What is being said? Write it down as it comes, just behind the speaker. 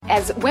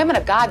as women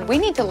of God, we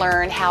need to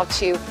learn how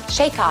to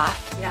shake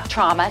off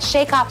trauma,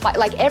 shake off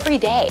like every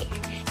day,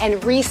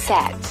 and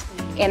reset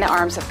in the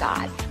arms of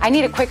God. I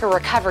need a quicker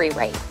recovery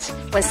rate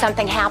when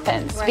something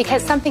happens,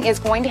 because something is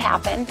going to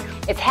happen.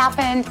 It's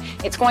happened,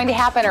 it's going to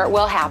happen, or it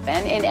will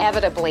happen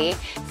inevitably.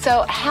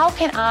 So how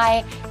can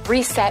I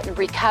reset and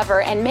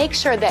recover and make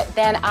sure that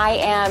then I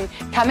am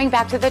coming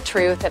back to the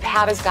truth of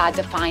how does God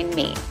define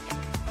me?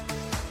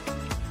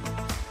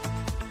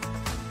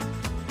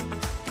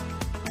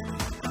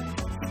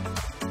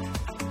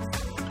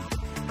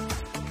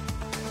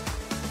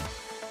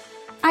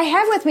 I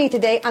have with me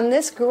today on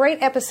this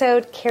great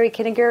episode, Carrie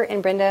Kittinger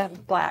and Brenda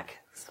Black.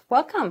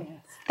 Welcome.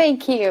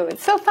 Thank you.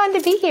 It's so fun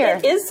to be here.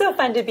 It is so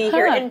fun to be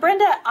here. And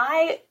Brenda,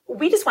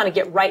 we just want to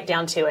get right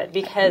down to it,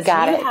 because you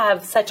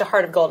have such a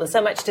heart of gold and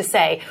so much to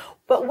say.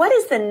 But what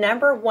is the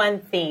number one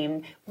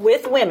theme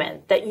with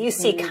women that you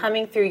see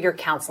coming through your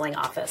counseling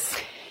office?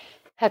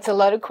 That's a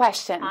loaded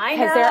question,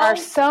 because there are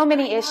so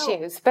many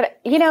issues. But,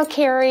 you know,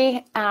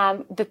 Carrie,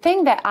 the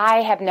thing that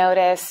I have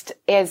noticed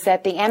is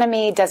that the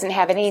enemy doesn't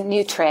have any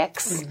new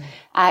tricks.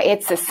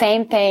 It's the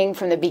same thing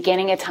from the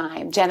beginning of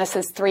time,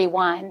 Genesis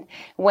 3:1,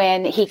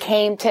 when he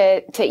came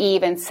to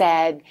Eve and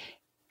said,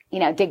 you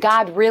know, did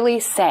God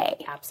really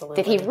say?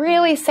 Absolutely. Did he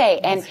really say?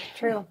 And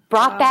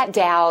brought that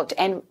doubt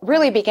and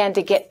really began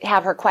to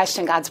have her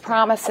question God's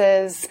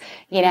promises,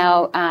 you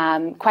know,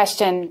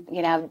 question,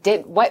 you know,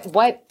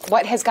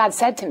 what has God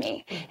said to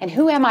me? And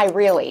who am I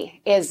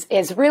really is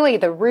really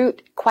the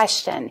root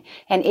question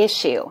and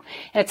issue.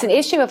 And it's an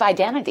issue of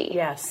identity.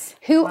 Yes.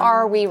 Who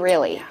are we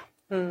really?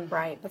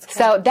 Right.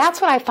 So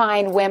that's what I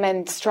find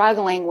women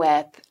struggling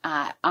with,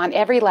 on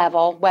every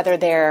level, whether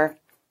they're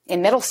in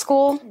middle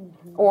school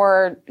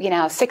or, you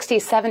know,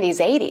 60s,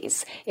 70s,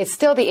 80s. It's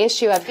still the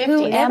issue of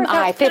who am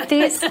I?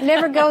 50s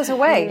never goes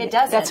away. It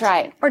doesn't. That's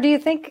right. Or do you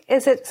think,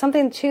 is it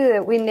something too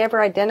that we never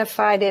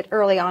identified it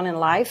early on in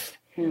life?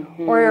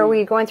 Or are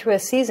we going through a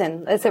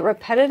season? Is it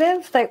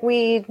repetitive that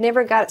we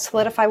never got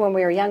solidified when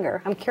we were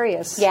younger? I'm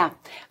curious. Yeah.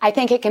 I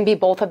think it can be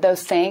both of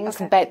those things,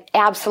 but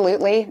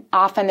absolutely.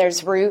 Often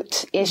there's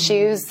root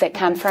issues that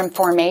come from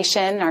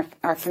formation,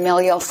 our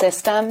familial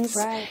systems.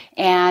 Right.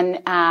 And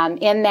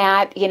in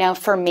that, you know,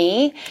 for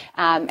me,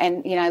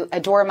 and, you know, I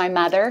adore my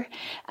mother,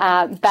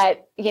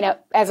 but, you know,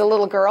 as a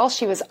little girl,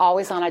 she was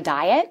always on a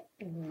diet.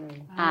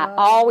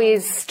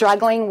 Always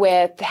struggling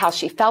with how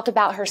she felt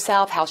about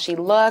herself, how she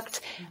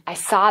looked. I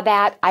saw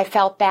that. I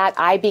felt that.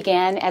 I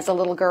began as a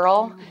little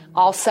girl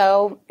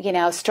also, you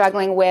know,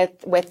 struggling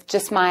with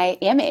just my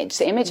image,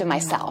 the image of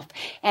myself.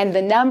 And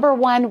the number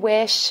one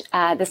wish,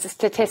 this is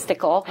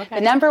statistical,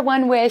 the number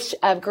one wish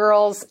of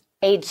girls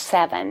age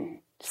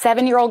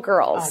 7-year-old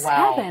girls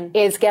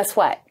is, guess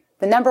what?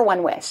 The number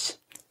one wish,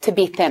 to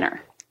be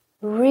thinner.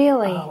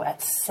 Really? Oh, at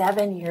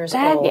 7 years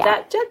old.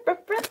 Yeah.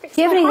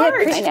 You haven't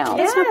I know.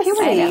 It's for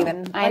puberty I know.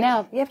 even. I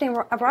know. You haven't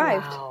even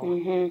arrived.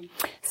 Wow.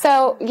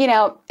 So, you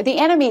know, the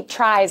enemy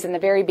tries in the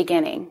very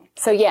beginning.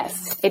 So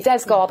yes, it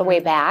does go all the way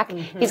back.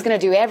 He's going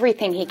to do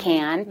everything he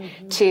can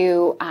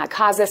to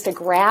cause us to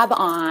grab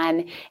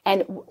on.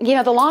 And, you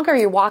know, the longer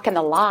you walk in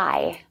the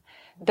lie,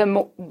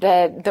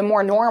 the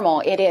more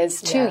normal it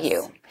is to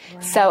you.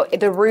 Right. So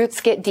the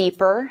roots get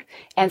deeper.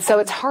 And so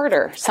it's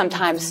harder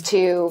sometimes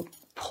to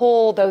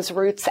pull those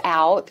roots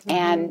out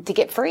and to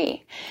get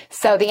free.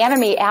 So the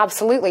enemy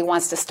absolutely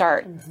wants to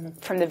start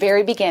from the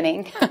very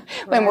beginning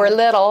when we're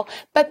little,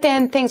 but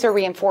then things are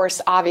reinforced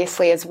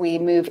obviously as we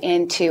move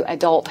into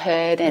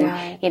adulthood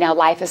and, you know,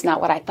 life is not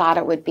what I thought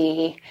it would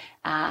be.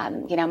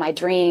 You know, my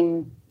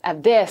dream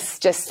of this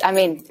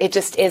it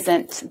just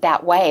isn't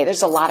that way.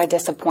 There's a lot of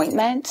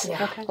disappointment,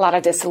 a lot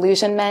of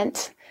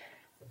disillusionment.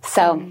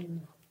 So,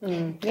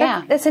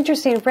 That's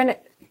interesting, Brenda.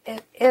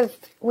 If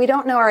we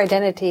don't know our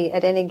identity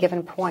at any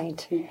given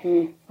point,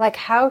 like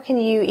how can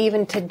you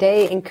even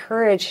today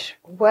encourage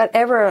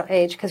whatever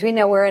age? Because we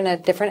know we're in a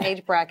different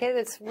age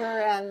bracket.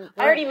 I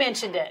already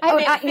mentioned it. We're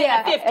in the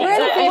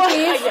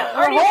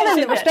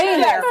 50s. We're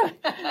staying there.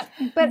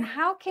 But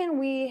how can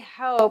we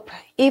help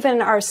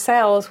even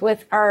ourselves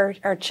with our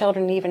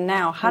children even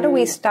now? How do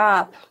we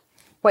stop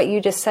what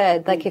you just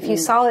said? Like if you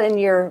saw it in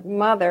your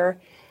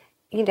mother,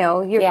 you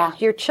know,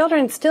 your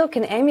children still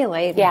can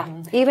emulate,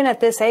 even at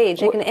this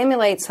age. They can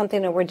emulate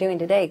something that we're doing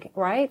today,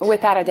 right?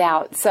 Without a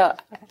doubt. So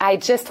I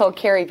just told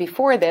Carrie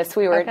before this,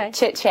 we were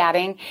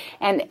chit-chatting,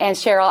 and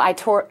Cheryl, I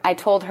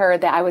told her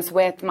that I was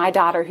with my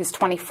daughter who's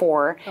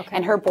 24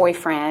 and her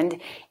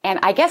boyfriend, and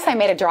I guess I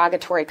made a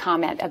derogatory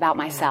comment about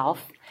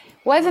myself.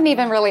 Wasn't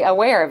even really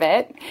aware of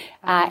it.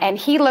 And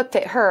he looked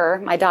at her,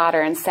 my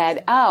daughter, and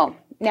said, "Oh,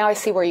 now I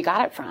see where you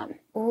got it from."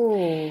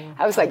 Ooh.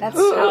 I was like, that's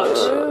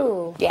so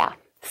true. Yeah.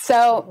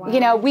 So, you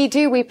know,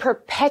 we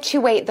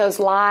perpetuate those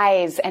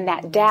lies and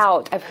that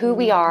doubt of who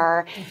we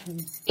are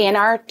in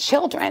our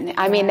children.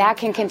 I mean, that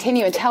can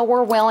continue until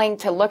we're willing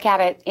to look at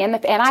it and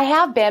I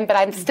have been, but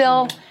I'm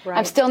still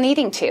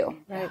needing to,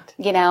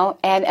 you know,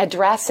 and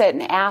address it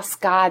and ask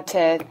God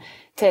to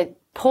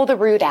pull the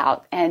root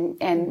out and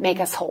make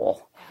us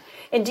whole.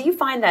 And do you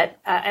find that,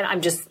 and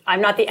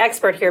I'm not the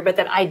expert here, but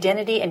that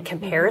identity and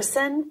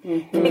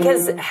comparison,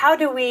 because how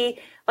do we,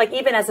 like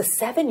even as a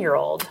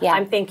 7-year-old,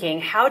 I'm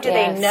thinking, how do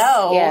they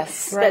know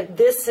that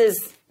this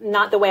is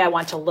not the way I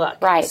want to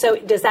look? Right. So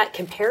does that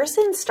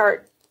comparison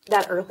start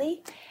that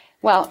early?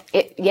 Well,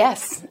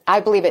 yes,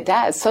 I believe it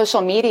does. Social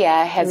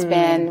media has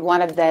been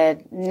one of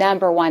the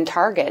number one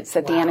targets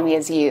that the enemy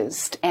has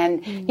used.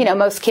 And, you know,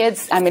 most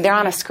kids, I mean, they're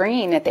on a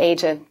screen at the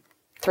age of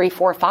 3,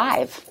 4,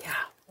 5. Yeah.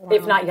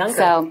 If not younger.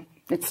 So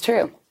it's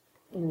true.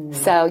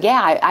 So,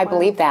 yeah, I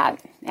believe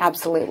that.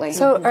 Absolutely.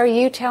 So are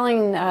you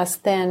telling us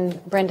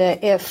then,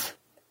 Brenda, if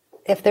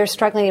they're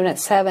struggling even at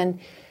 7,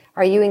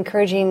 are you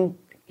encouraging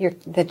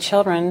the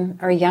children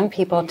or young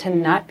people to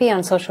not be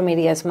on social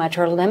media as much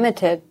or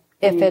limited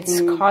if it's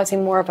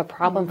causing more of a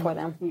problem for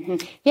them?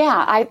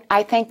 Yeah,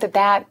 I think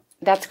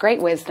that's great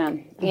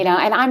wisdom, you know,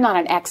 and I'm not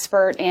an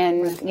expert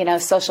in, you know,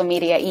 social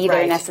media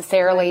either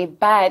necessarily,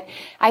 but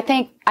I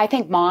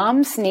think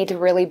moms need to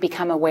really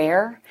become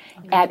aware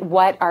at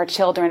what our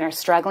children are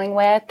struggling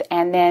with,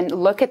 and then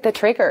look at the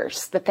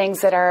triggers, the things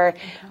that are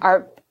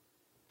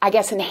I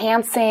guess,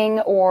 enhancing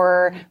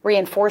or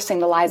reinforcing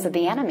the lies of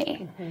the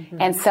enemy.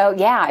 And so,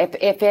 yeah,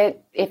 if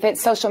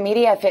it's social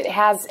media, if it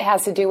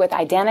has to do with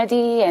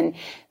identity and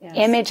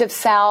image of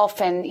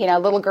self, and, you know,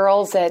 little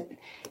girls at,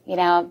 you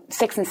know,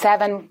 6 and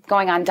 7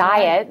 going on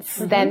diets,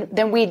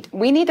 then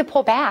we need to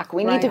pull back.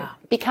 We need to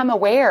become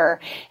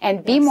aware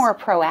and be more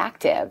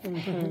proactive.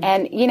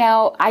 And, you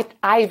know,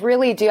 I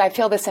really do. I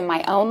feel this in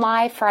my own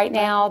life right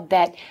now,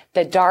 that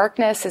the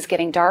darkness is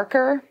getting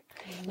darker.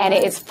 And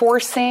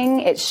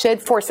it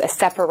should force a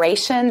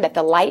separation, that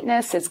the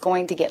lightness is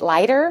going to get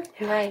lighter,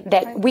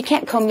 that we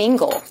can't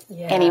commingle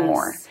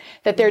anymore,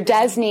 that there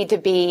does need to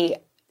be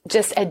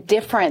just a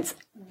difference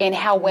in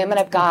how women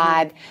of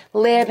God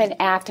live and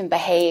act and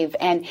behave.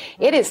 And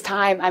it is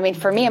time, I mean,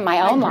 for me in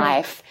my own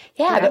life,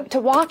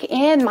 to walk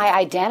in my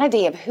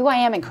identity of who I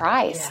am in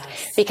Christ.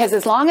 Because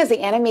as long as the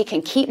enemy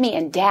can keep me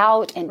in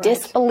doubt and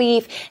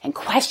disbelief and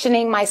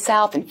questioning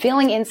myself and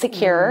feeling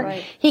insecure,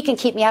 he can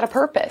keep me out of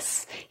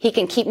purpose. He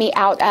can keep me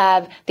out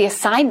of the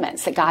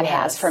assignments that God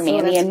has for me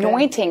and the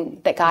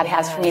anointing that God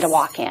has for me to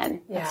walk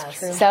in. That's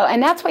true. So,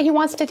 and that's what he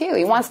wants to do.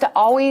 He wants to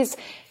always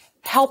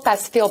help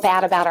us feel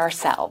bad about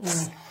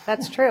ourselves.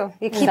 That's true.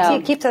 He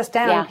keeps us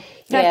down.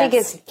 You know, I think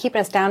it's keeping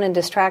us down and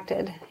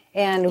distracted.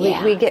 And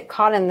we get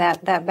caught in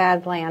that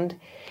bad land.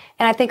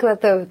 And I think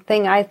that the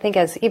thing I think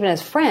even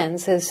as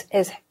friends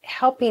is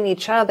helping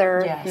each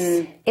other,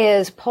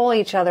 is pull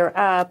each other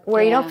up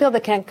where you don't feel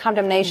the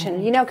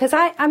condemnation, you know, because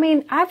I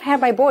mean, I've had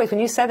my boys, when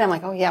you said that, I'm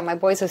like, oh yeah, my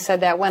boys have said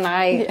that when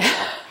I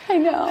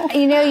know.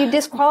 You know, you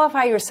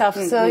disqualify yourself.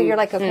 So you're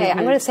like, okay,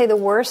 I'm going to say the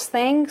worst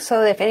thing.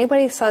 So if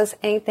anybody says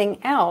anything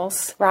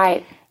else,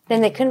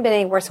 then they couldn't be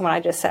any worse than what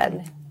I just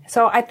said.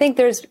 So I think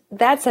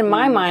that's in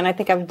my mind. I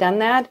think I've done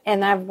that,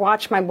 and I've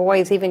watched my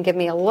boys even give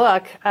me a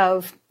look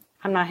of,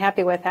 I'm not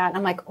happy with that. And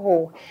I'm like,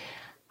 oh,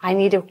 I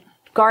need to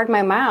guard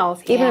my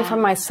mouth, even from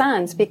my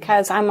sons,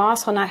 because I'm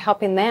also not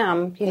helping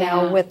them, you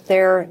know, with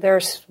their,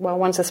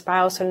 one's a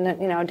spouse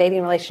and, you know,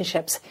 dating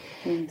relationships.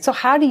 So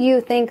how do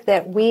you think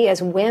that we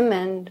as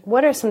women,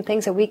 what are some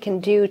things that we can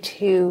do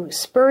to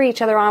spur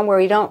each other on where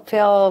we don't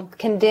feel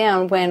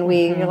condemned when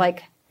you're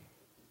like,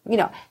 you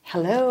know,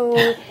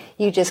 hello,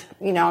 you just,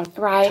 you know,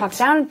 talk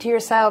down to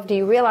yourself. Do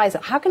you realize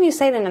how can you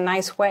say it in a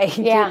nice way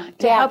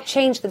to help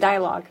change the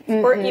dialogue?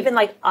 Or even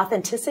like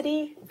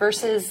authenticity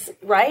versus,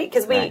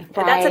 because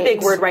that's a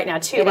big word right now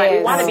too, right?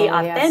 We want to be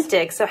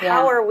authentic. So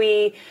how are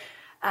we,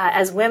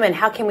 as women,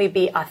 how can we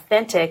be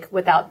authentic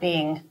without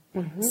being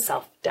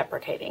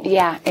self-deprecating?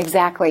 Yeah,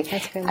 exactly.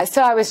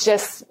 So I was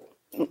just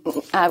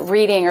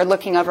reading or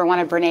looking over one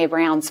of Brene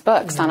Brown's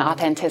books on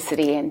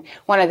authenticity, and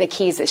one of the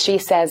keys that she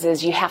says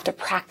is you have to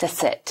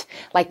practice it.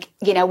 Like,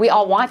 you know, we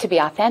all want to be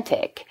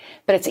authentic,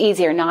 but it's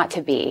easier not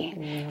to be.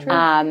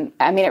 I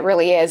mean, it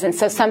really is. And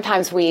so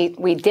sometimes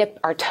we dip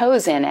our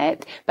toes in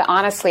it, but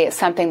honestly, it's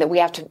something that we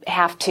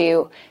have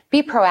to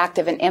be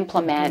proactive and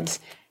implement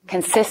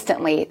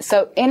consistently.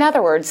 So in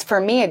other words, for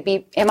me, it'd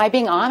be, am I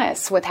being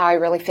honest with how I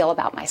really feel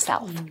about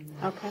myself?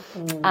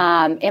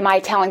 Am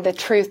I telling the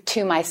truth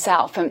to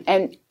myself?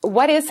 And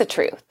what is the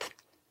truth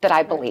that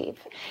I believe?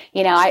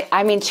 You know,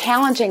 I mean,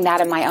 challenging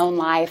that in my own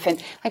life.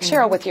 And like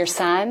Cheryl, with your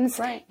sons,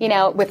 you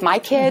know, with my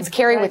kids,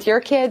 Carrie, with your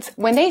kids,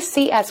 when they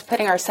see us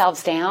putting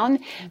ourselves down,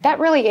 that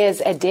really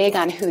is a dig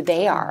on who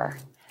they are.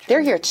 They're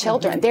your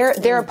children.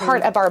 They're a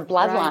part of our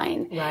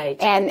bloodline.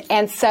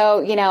 And so,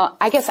 you know,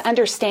 I guess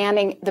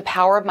understanding the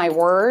power of my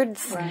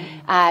words,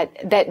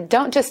 that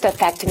don't just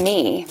affect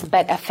me,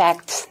 but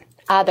affect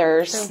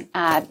others,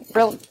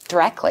 real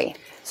directly.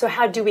 So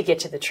how do we get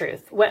to the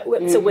truth?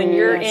 So when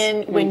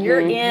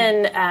you're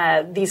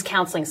in these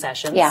counseling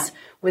sessions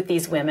with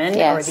these women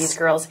or these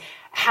girls,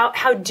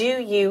 how do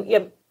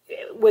you,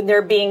 when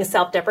they're being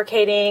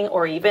self-deprecating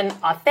or even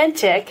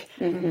authentic,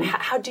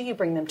 how do you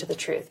bring them to the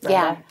truth,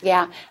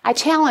 Brenda? I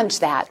challenge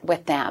that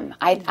with them.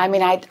 I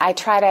mean, I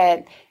try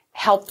to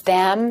help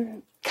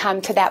them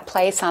come to that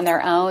place on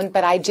their own,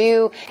 but I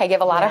give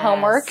a lot of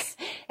homework.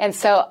 And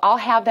so I'll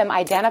have them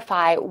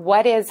identify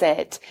what is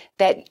it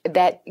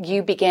that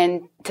you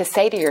begin to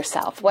say to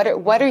yourself. What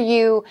are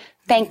you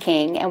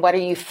thinking and what are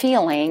you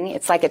feeling?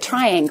 It's like a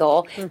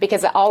triangle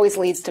because it always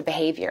leads to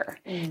behavior.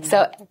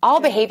 So all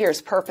behavior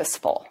is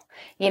purposeful.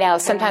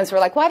 Sometimes we're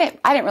like, well,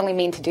 I didn't really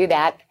mean to do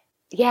that.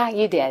 Yeah,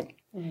 you did.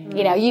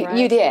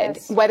 You did.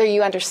 Yes. Whether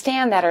you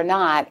understand that or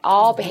not,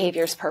 all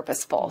behavior is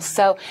purposeful.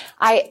 So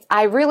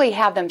I really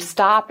have them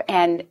stop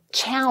and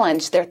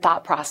challenge their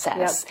thought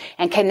process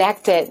and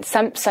connect it.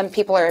 Some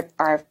people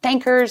are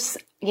thinkers,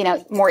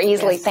 more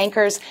easily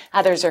thinkers.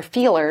 Others are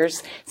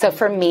feelers. So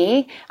for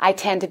me, I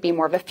tend to be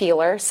more of a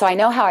feeler. So I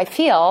know how I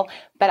feel,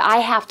 but I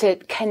have to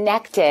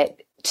connect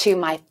it to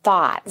my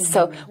thoughts.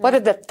 So what are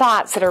the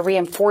thoughts that are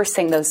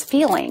reinforcing those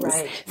feelings?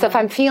 Right. So if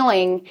I'm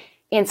feeling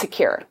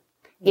insecure,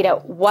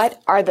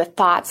 what are the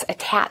thoughts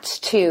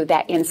attached to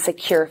that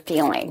insecure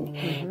feeling?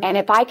 And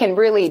if I can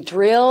really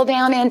drill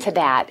down into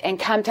that and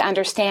come to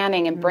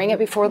understanding and bring it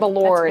before the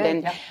Lord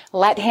and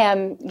let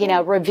Him,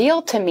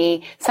 reveal to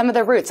me some of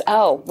the roots.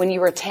 Oh, when you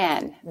were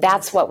 10,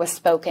 that's what was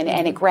spoken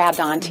and it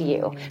grabbed onto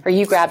you, or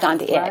you grabbed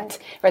onto it,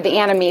 or the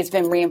enemy has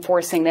been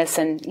reinforcing this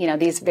in,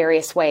 these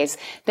various ways.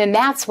 Then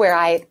that's where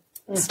I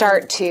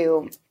start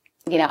to,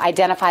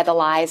 identify the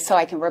lies so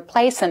I can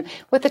replace them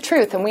with the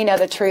truth. And we know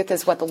the truth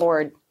is what the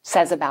Lord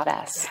says about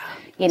us,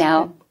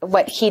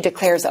 what He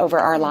declares over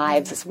our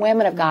lives as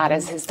women of God,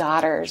 as His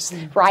daughters,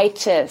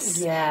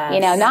 righteous,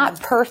 not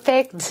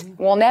perfect,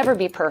 we'll never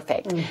be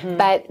perfect,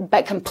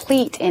 but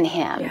complete in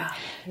Him. Yeah.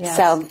 Yes.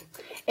 So,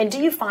 and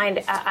do you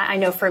find, I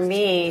know for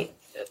me,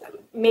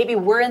 maybe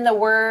we're in the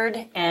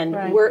Word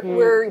and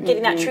we're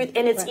getting that truth,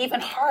 and it's even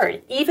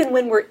hard, even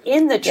when we're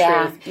in the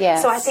truth.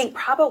 So I think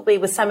probably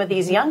with some of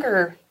these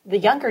the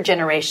younger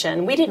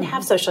generation, we didn't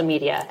have social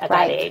media at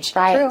that age.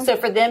 Right. So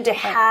for them to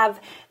have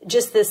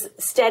just this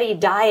steady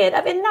diet,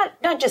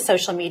 not just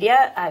social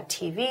media,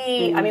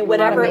 TV,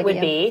 whatever it would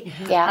be.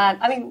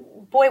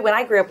 Boy, when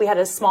I grew up, we had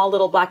a small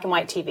little black and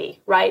white TV,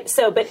 right?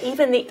 So, but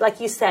even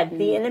like you said,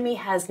 the enemy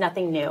has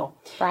nothing new.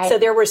 Right. So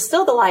there were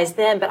still the lies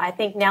then, but I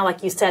think now,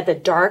 like you said, the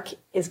dark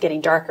is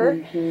getting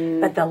darker,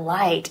 but the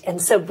light.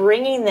 And so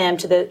bringing them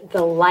to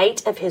the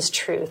light of His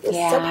truth is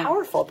so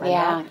powerful, Brenda.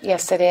 Yeah,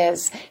 yes, it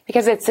is.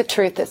 Because it's the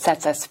truth that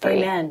sets us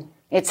free. Amen.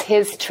 It's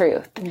His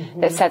truth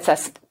that sets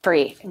us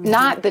free.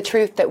 Not the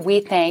truth that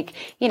we think,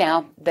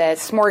 the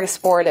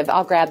smorgasbord of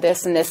I'll grab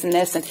this and this and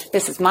this and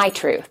this is my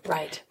truth.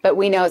 Right. But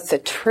we know it's the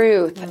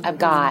truth of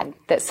God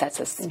that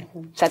sets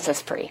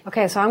us free.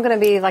 Okay, so I'm going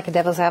to be like a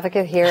devil's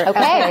advocate here.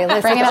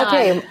 Okay, bring it on.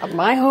 Okay,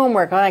 my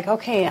homework. I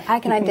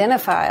can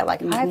identify.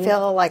 I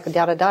feel like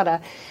da-da-da-da.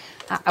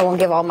 I won't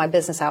give all my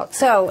business out.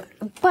 So,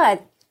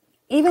 but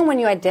even when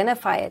you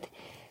identify it,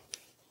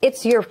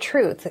 it's your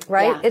truth,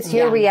 right? Yeah. It's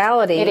your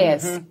reality. It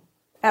is.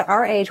 At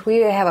our age, we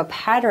have a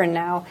pattern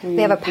now.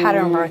 We have a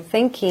pattern of our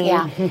thinking.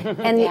 Yeah.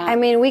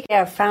 And we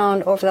have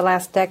found over the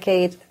last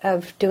decade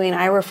of doing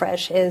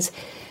iRefresh is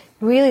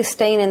really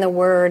staying in the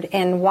Word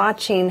and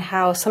watching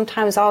how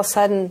sometimes all of a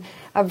sudden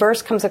a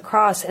verse comes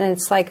across and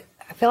it's like,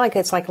 I feel like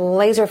it's like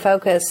laser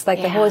focused,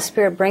 like the Holy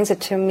Spirit brings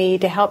it to me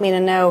to help me to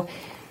know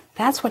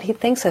that's what He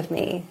thinks of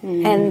me.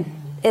 And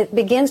it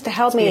begins to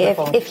help me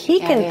if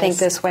He can think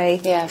this way.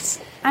 Yes.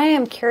 I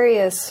am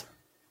curious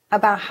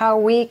about how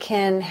we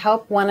can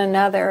help one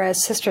another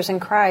as sisters in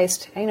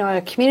Christ.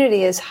 A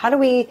community is how do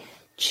we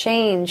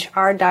change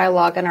our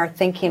dialogue and our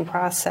thinking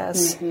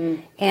process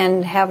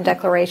and have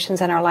declarations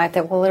in our life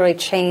that will literally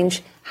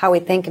change how we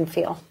think and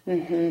feel.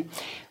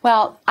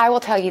 Well, I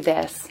will tell you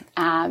this.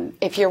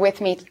 If you're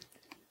with me,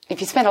 if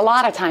you spend a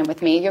lot of time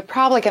with me, you're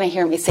probably going to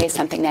hear me say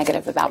something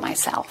negative about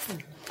myself.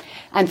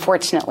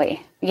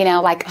 Unfortunately,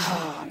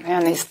 oh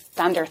man, these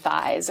thunder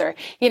thighs, or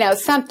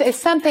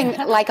something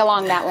like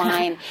along that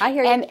line. I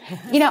hear you.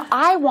 And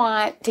I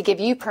want to give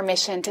you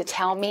permission to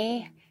tell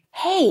me,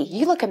 hey,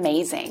 you look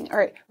amazing,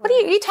 or what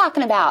are you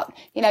talking about?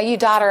 You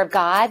daughter of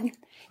God.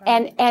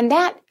 Right. And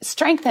that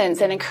strengthens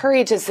and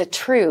encourages the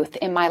truth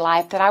in my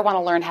life that I want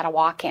to learn how to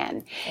walk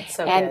in. That's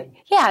so good.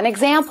 Yeah, an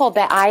example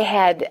that I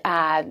had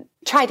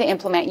tried to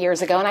implement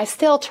years ago, and I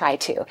still try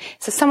to.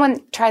 So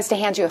someone tries to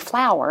hand you a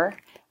flower.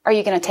 Are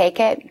you going to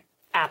take it?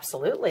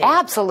 Absolutely.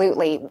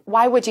 Absolutely.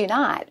 Why would you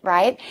not,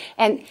 right?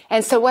 And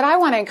so what I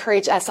want to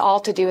encourage us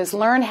all to do is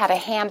learn how to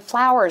hand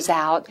flowers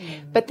out,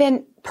 but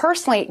then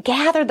personally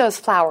gather those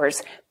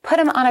flowers, put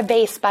them on a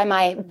vase by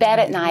my bed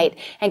at night,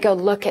 and go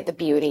look at the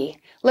beauty.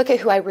 Look at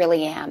who I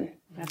really am.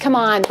 Come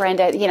on,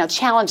 Brenda,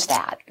 challenge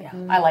that. Yeah,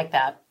 I like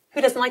that.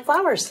 Who doesn't like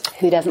flowers?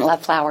 Who doesn't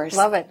love flowers?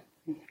 Love it.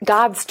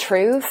 God's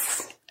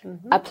truths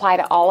apply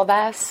to all of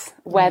us,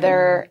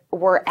 whether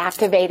we're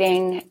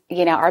activating,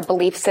 our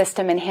belief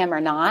system in Him or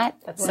not.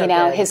 That's so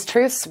good. His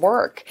truths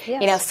work.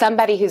 Yes.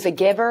 Somebody who's a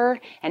giver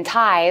and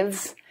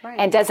tithes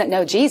and doesn't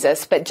know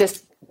Jesus, but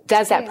just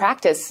does that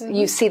practice,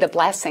 you see the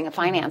blessing of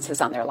finances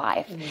on their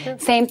life.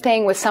 Same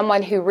thing with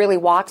someone who really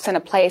walks in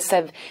a place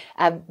of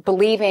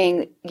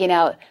believing,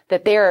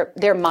 that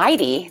they're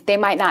mighty. They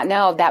might not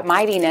know that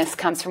mightiness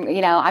comes from,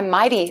 I'm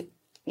mighty,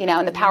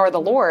 and the power of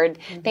the Lord,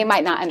 they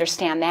might not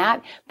understand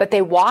that, but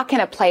they walk in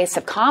a place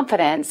of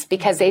confidence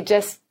because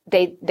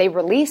they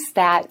release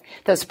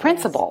those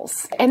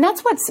principles. And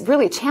that's what's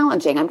really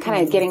challenging. I'm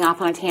kind of getting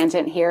off on a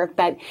tangent here,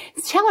 but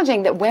it's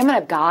challenging that women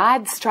of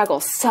God struggle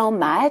so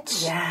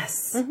much.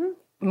 Yes.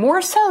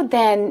 More so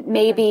than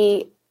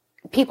maybe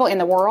people in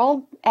the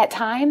world at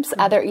times,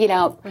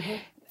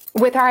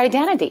 with our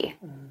identity.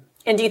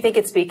 And do you think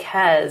it's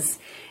because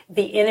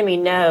the enemy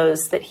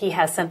knows that he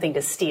has something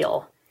to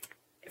steal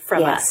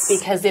from us?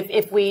 Because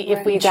if we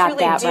truly do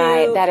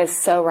that is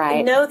so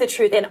right. know the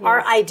truth, and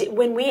our idea,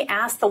 when we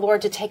ask the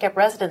Lord to take up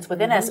residence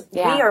within us,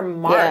 we are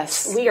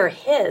marked, we are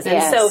His,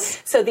 and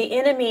so the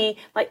enemy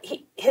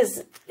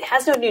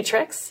has no new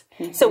tricks.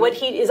 So what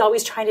he is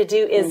always trying to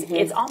do is,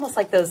 it's almost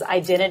like those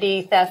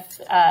identity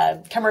theft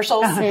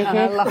commercials,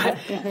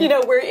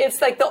 where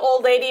it's like the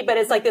old lady, but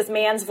it's like this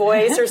man's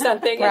voice or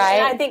something. Right.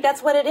 And I think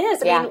that's what it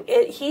is. I mean,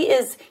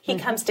 he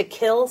comes to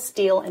kill,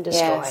 steal, and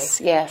destroy.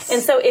 Yes.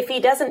 And so if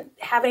he doesn't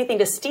have anything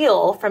to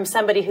steal from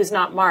somebody who's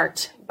not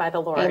marked by the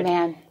Lord.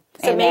 Amen.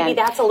 So maybe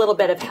that's a little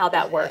bit of how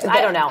that works.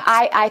 I don't know.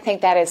 I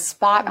think that is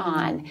spot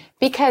on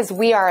because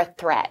we are a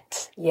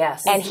threat.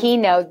 Yes. And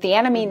the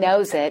enemy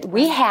knows it.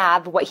 We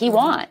have what he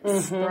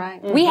wants.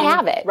 Right. We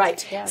have it.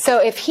 Right. Yes. So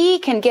if he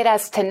can get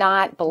us to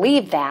not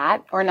believe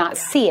that or not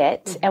see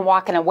it and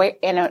walk in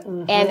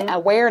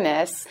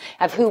awareness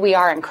of who we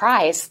are in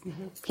Christ,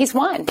 he's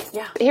won.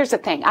 Yeah. Here's the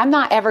thing. I'm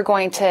not ever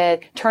going to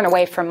turn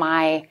away from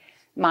my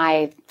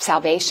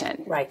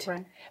salvation. Right.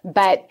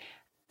 But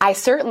I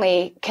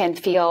certainly can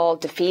feel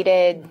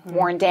defeated,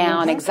 worn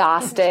down,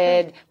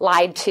 exhausted,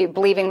 lied to,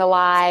 believing the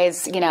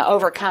lies,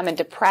 overcome in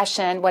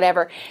depression,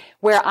 whatever,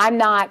 where I'm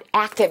not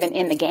active and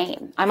in the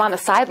game. I'm on the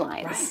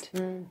sidelines.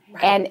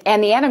 Right.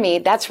 And the enemy,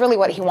 that's really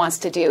what he wants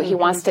to do. He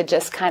wants to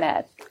just kind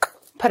of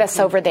put us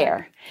over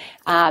there.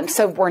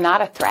 So we're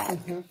not a threat.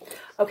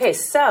 Okay,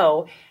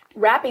 so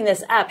wrapping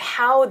this up,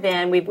 how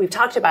then, we've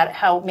talked about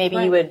how maybe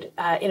you would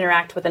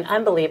interact with an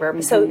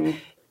unbeliever. So,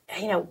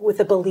 with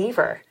a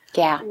believer,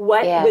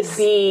 what would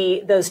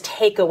be those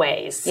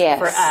takeaways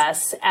for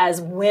us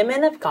as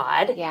women of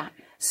God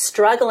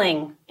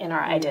struggling in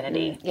our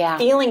identity,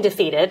 feeling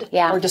defeated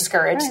or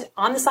discouraged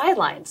on the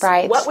sidelines?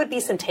 Right. What would be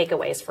some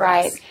takeaways for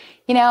us?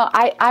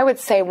 I would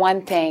say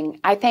one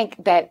thing. I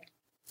think that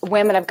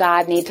women of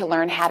God need to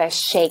learn how to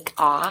shake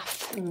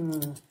off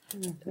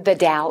the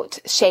doubt,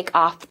 shake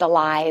off the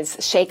lies,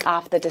 shake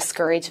off the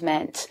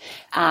discouragement,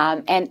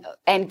 and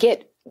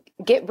get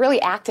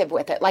really active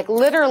with it, like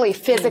literally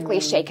physically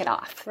shake it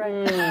off.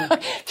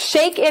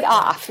 Shake it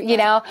off,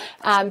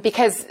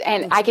 because,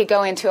 and I could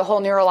go into a whole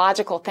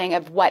neurological thing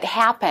of what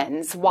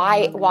happens,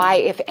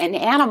 why if an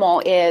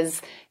animal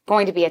is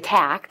going to be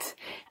attacked,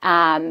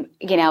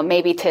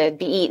 maybe to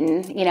be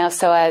eaten,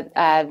 so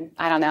I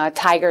don't know, a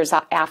tiger's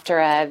after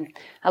a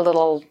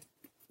little,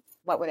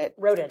 what would it?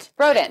 Rodent.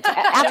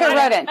 After a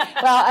rodent.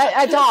 Well,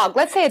 a dog.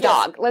 Let's say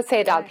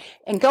a dog.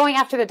 And going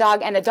after the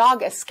dog, and the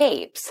dog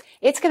escapes,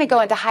 it's going to go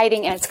into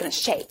hiding and it's going to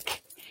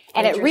shake.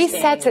 And it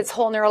resets its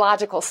whole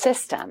neurological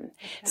system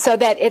so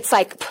that it's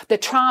like the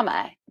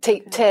trauma,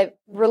 to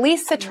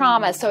release the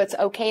trauma so it's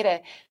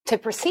okay to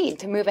proceed,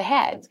 to move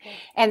ahead.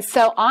 And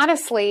so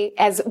honestly,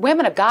 as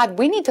women of God,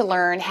 we need to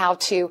learn how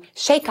to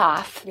shake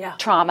off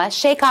trauma,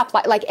 shake off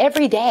like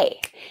every day,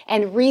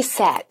 and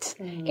reset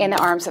in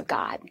the arms of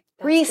God.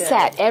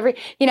 Reset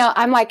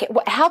I'm like,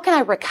 how can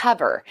I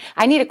recover?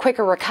 I need a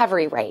quicker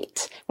recovery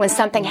rate when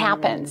something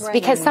happens,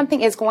 because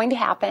something is going to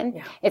happen.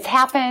 Yeah. It's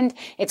happened.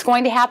 It's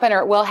going to happen, or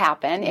it will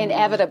happen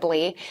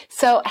inevitably.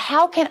 So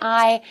how can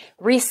I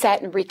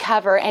reset and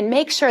recover and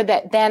make sure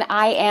that then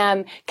I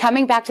am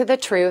coming back to the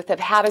truth of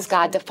how does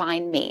God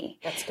define me?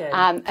 That's good.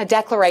 A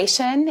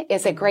declaration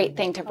is a great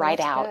thing to write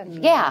out.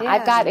 Yeah,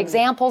 I've got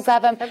examples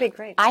of them. That'd be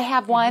great. I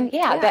have one.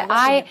 That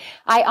I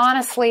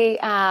honestly,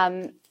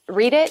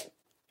 read it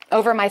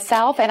over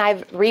myself, and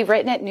I've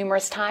rewritten it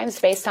numerous times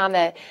based on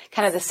the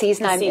kind of the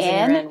season I'm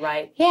in.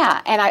 Right.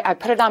 Yeah. And I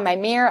put it on my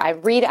mirror. I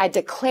read it. I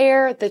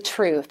declare the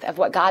truth of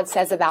what God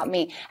says about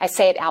me. I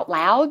say it out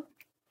loud.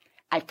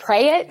 I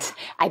pray it.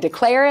 I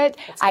declare it.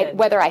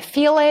 Whether I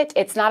feel it,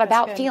 it's not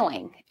about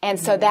feeling. And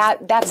so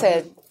that's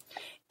a,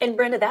 and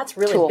Brenda, that's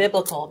really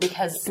biblical,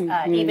 because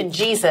even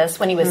Jesus,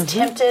 when he was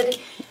tempted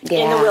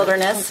in the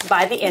wilderness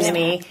by the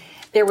enemy,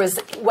 there was,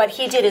 what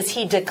he did is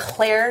he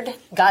declared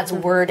God's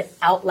word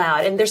out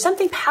loud. And there's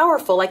something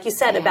powerful, like you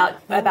said,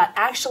 about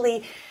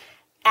actually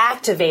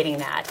activating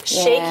that,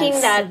 shaking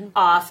that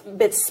off,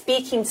 but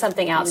speaking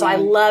something out. So I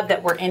love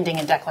that we're ending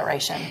in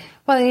declaration.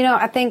 Well,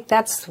 I think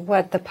that's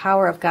what the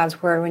power of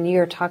God's word, when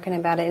you're talking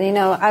about it. And,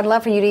 I'd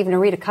love for you to even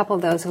read a couple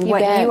of those and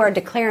what you are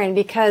declaring,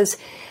 because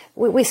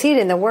we see it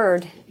in the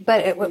word,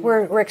 but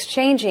we're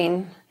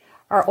exchanging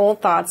our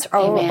old thoughts, our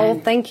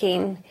old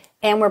thinking,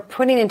 and we're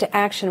putting into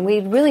action.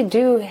 We really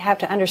do have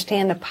to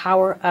understand the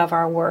power of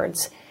our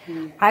words.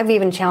 I've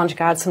even challenged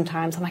God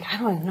sometimes. I'm like, I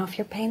don't even know if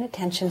you're paying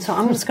attention, so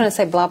I'm just going to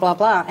say blah, blah,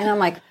 blah. And I'm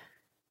like,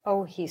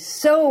 oh, he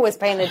so was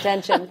paying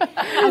attention.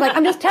 I'm like,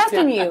 I'm just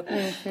testing you.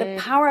 The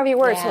power of your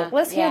words. Yeah. So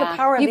let's hear the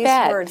power of these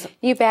words.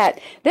 You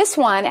bet. This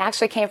one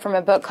actually came from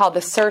a book called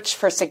The Search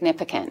for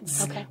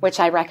Significance, which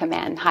I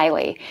recommend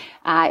highly.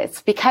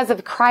 It's because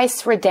of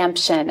Christ's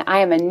redemption, I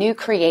am a new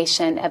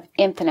creation of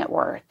infinite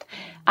worth.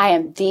 I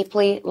am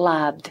deeply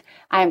loved.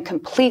 I am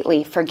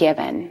completely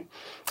forgiven.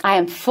 I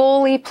am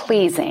fully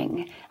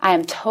pleasing. I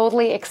am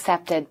totally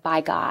accepted by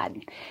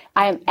God.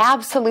 I am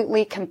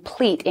absolutely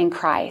complete in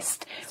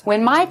Christ.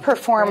 When my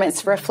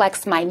performance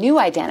reflects my new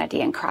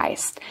identity in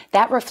Christ,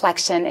 that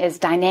reflection is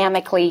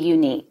dynamically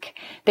unique.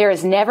 There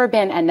has never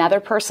been another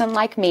person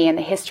like me in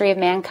the history of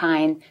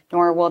mankind,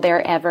 nor will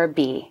there ever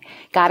be.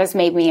 God has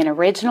made me an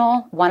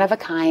original, one of a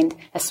kind,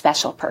 a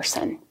special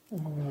person.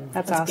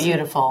 That's awesome.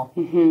 Beautiful.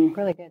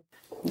 Really good.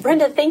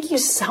 Brenda, thank you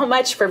so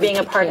much for being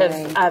a part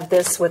of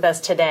this with us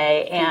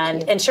today.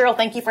 And Cheryl,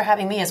 thank you for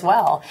having me as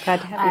well.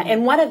 Glad to have you.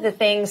 And one of the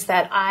things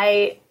that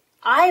I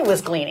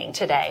was gleaning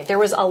today, there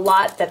was a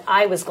lot that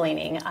I was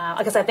gleaning,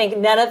 because I think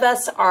none of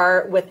us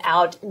are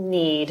without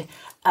need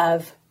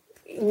of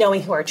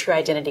knowing who our true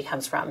identity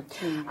comes from.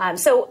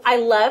 So I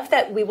love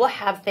that we will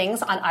have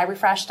things on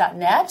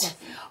iRefresh.net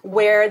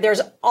where there's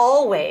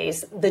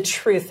always the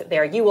truth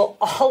there. You will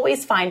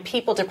always find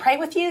people to pray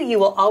with you. You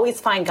will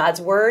always find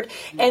God's word.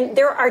 And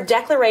there are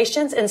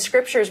declarations and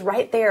scriptures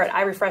right there at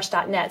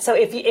iRefresh.net. So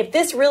if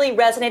this really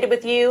resonated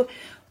with you,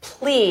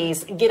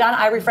 please get on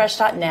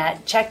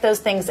iRefresh.net, check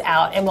those things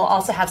out, and we'll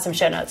also have some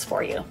show notes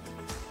for you.